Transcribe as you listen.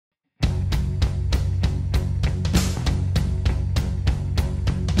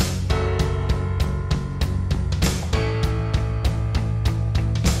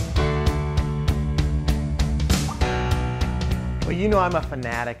I'm a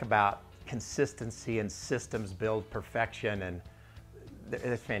fanatic about consistency and systems build perfection, and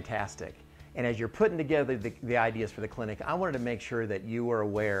it's fantastic. And as you're putting together the ideas for the clinic, I wanted to make sure that you were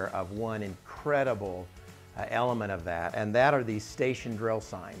aware of one incredible element of that, and that are these station drill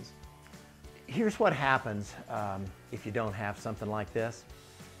signs. Here's what happens if you don't have something like this.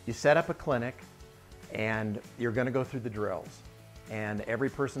 You set up a clinic and you're going to go through the drills, and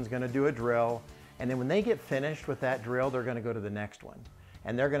every person's going to do a drill, and then when they get finished with that drill, they're going to go to the next one,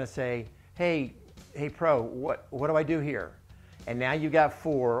 and they're going to say, hey pro, what do I do here? And now you got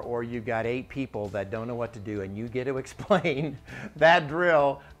 4 or you got 8 people that don't know what to do, and you get to explain that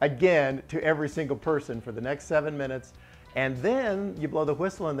drill again to every single person for the next 7 minutes. And then you blow the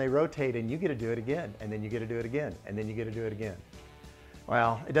whistle and they rotate, and you get to do it again, and then you get to do it again, and then you get to do it again.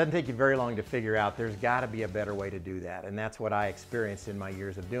 Well, it doesn't take you very long to figure out there's got to be a better way to do that, and that's what I experienced in my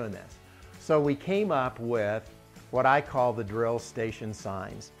years of doing this. So we came up with what I call the drill station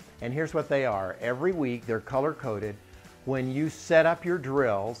signs, and here's what they are. Every week they're color-coded. When you set up your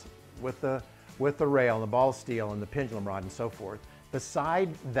drills with the rail and the ball steel and the pendulum rod and so forth,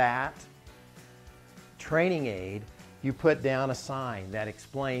 beside that training aid, you put down a sign that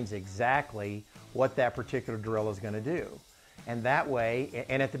explains exactly what that particular drill is going to do. And that way,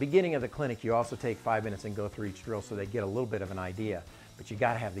 and at the beginning of the clinic, you also take 5 minutes and go through each drill so they get a little bit of an idea. But you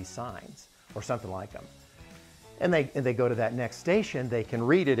got to have these signs or something like them. And they go to that next station, they can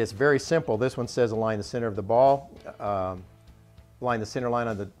read it. It's very simple. This one says align the center of the ball, align the center line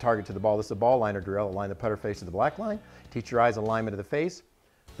on the target to the ball. This is a ball liner drill. Align the putter face to the black line. Teach your eyes alignment of the face.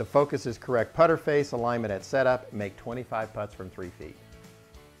 The focus is correct putter face, alignment at setup. Make 25 putts from 3 feet.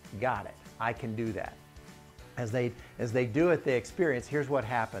 Got it. I can do that. As they do it, they experience, here's what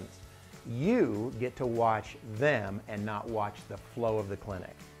happens. You get to watch them and not watch the flow of the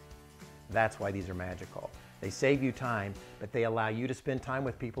clinic. That's why these are magical. They save you time, but they allow you to spend time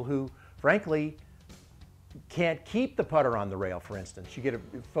with people who, frankly, can't keep the putter on the rail, for instance. You get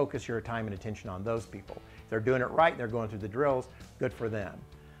to focus your time and attention on those people. If they're doing it right and they're going through the drills, good for them.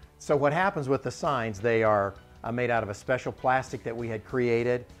 So what happens with the signs, they are made out of a special plastic that we had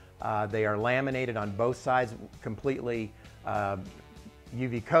created. They are laminated on both sides, completely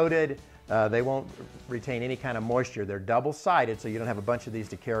UV coated. They won't retain any kind of moisture. They're double-sided, so you don't have a bunch of these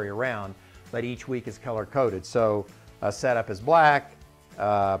to carry around, but each week is color-coded. So setup is black,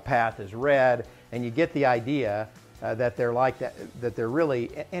 path is red, and you get the idea that they're like that they're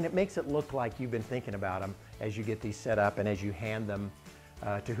really, and it makes it look like you've been thinking about them as you get these set up and as you hand them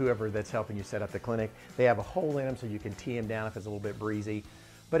to whoever that's helping you set up the clinic. They have a hole in them so you can tee them down if it's a little bit breezy.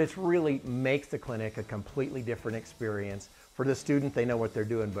 But it really makes the clinic a completely different experience. For the student, they know what they're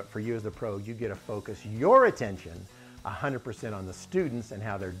doing, but for you as the pro, you get to focus your attention 100% on the students and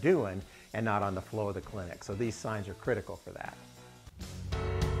how they're doing and not on the flow of the clinic. So these signs are critical for that.